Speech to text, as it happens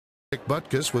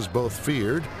Butkus was both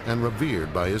feared and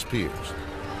revered by his peers.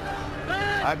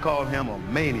 I call him a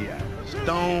maniac,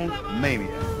 stone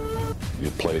maniac.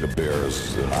 You play the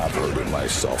Bears, and I've heard it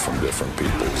myself from different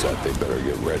people, so they better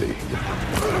get ready.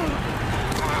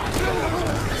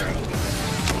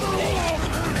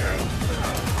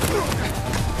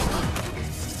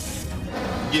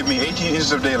 Give me 18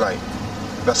 inches of daylight.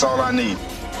 That's all I need.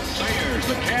 Sayers,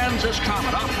 the Kansas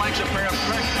Comet, outflanks a pair of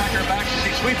Packer backs as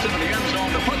he sweeps into the end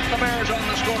zone to put the Bears on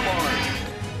the scoreboard.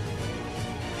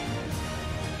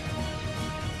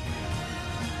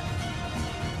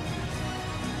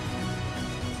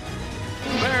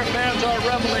 Bear fans are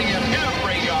reveling in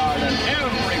every yard and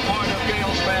every part of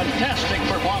Gale's fantastic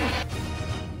performance.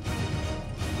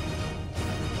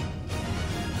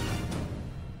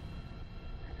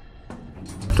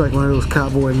 It's like one of those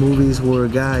cowboy movies where a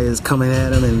guy is coming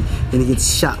at him and he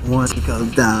gets shot once, he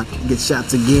comes down, he gets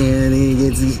shots again, and he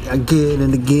gets again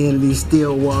and again, and he's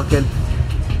still walking.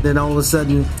 Then all of a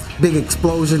sudden, big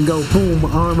explosion, go boom,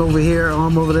 arm over here,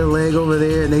 arm over there, leg over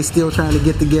there, and they still trying to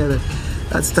get together.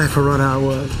 That's the type of runner I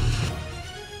was.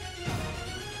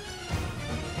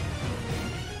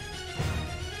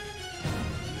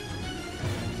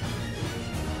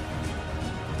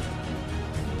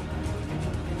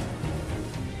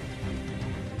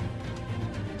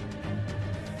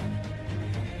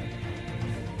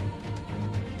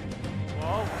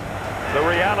 The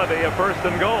reality of first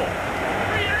and goal.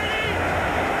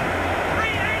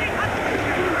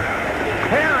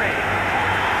 Perry.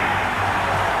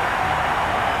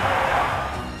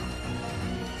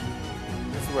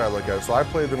 This is the way I look at it. So I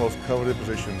played the most coveted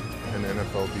position in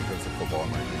NFL defensive football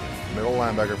in my opinion. Middle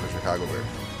linebacker for Chicago Bears.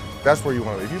 That's where you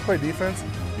want to be. If you play defense,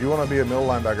 you want to be a middle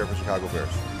linebacker for Chicago Bears.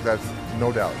 That's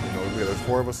no doubt. You know, there's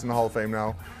 4 of us in the Hall of Fame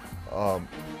now.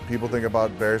 People think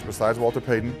about Bears besides Walter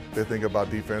Payton. They think about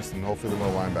defense and hopefully the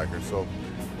middle linebackers. So,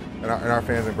 and our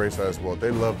fans embrace that as well. They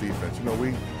love defense. You know,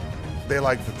 they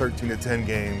like the 13-10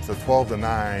 games, the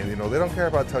 12-9. You know, they don't care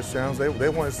about touchdowns. They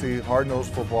want to see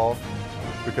hard-nosed football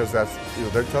because that's, you know,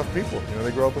 they're tough people. You know,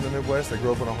 they grow up in the Midwest. They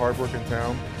grow up in a hard-working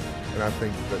town, and I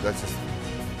think that's just,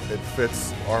 it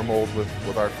fits our mold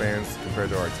with our fans compared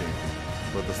to our team.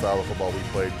 But the style of football we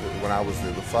played when I was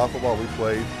there, the style of football we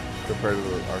played compared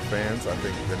to our fans, I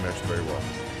think they meshed very well.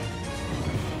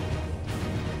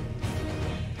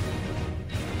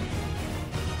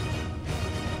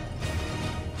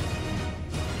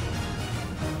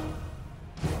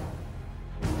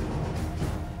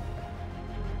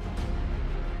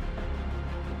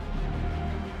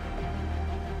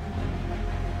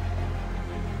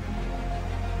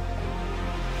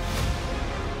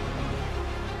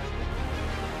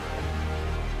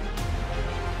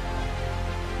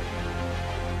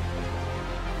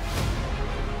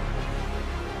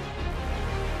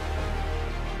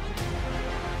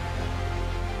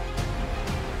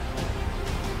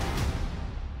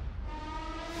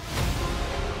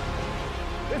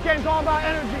 This game's all about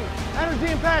energy. Energy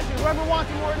and passion. Whoever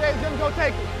wants it more today is going to go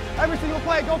take it. Every single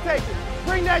play, go take it.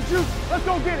 Bring that juice. Let's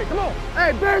go get it. Come on.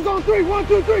 Hey, Bears on 3. 1,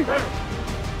 2, 3.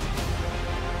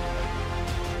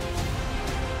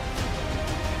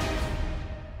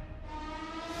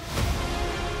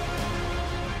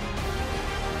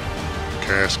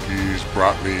 Caskies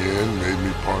brought me in, made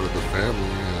me part of the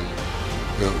family, and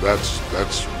you know, that's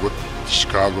what the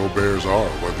Chicago Bears are.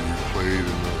 Whether you played in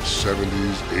the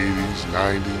 70s, 80s,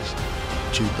 90s,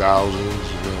 2000s,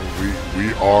 you know,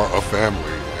 we are a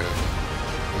family, and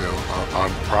you know,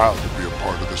 I'm proud to be a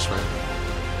part of this family.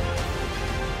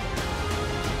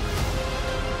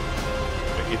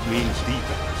 It means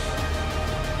defense.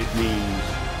 It means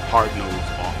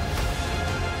hard-nosed offense.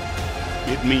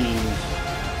 It means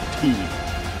team,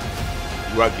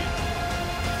 rugged,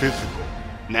 physical,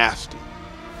 nasty.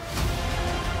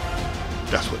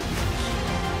 That's what it means.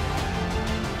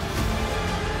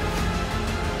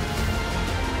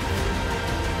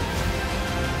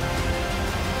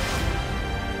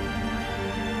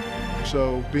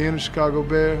 So being a Chicago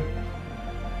Bear,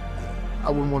 I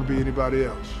wouldn't want to be anybody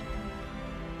else.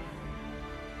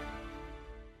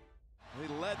 He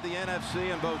led the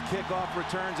NFC in both kickoff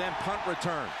returns and punt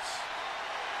returns.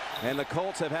 And the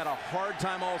Colts have had a hard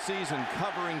time all season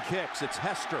covering kicks. It's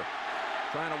Hester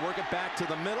trying to work it back to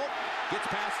the middle. Gets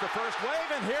past the first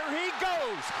wave, and here he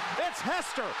goes. It's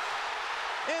Hester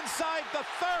inside the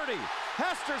 30.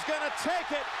 Hester's going to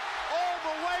take it all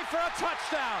the way for a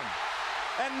touchdown.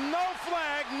 And no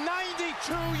flag,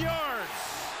 92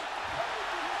 yards.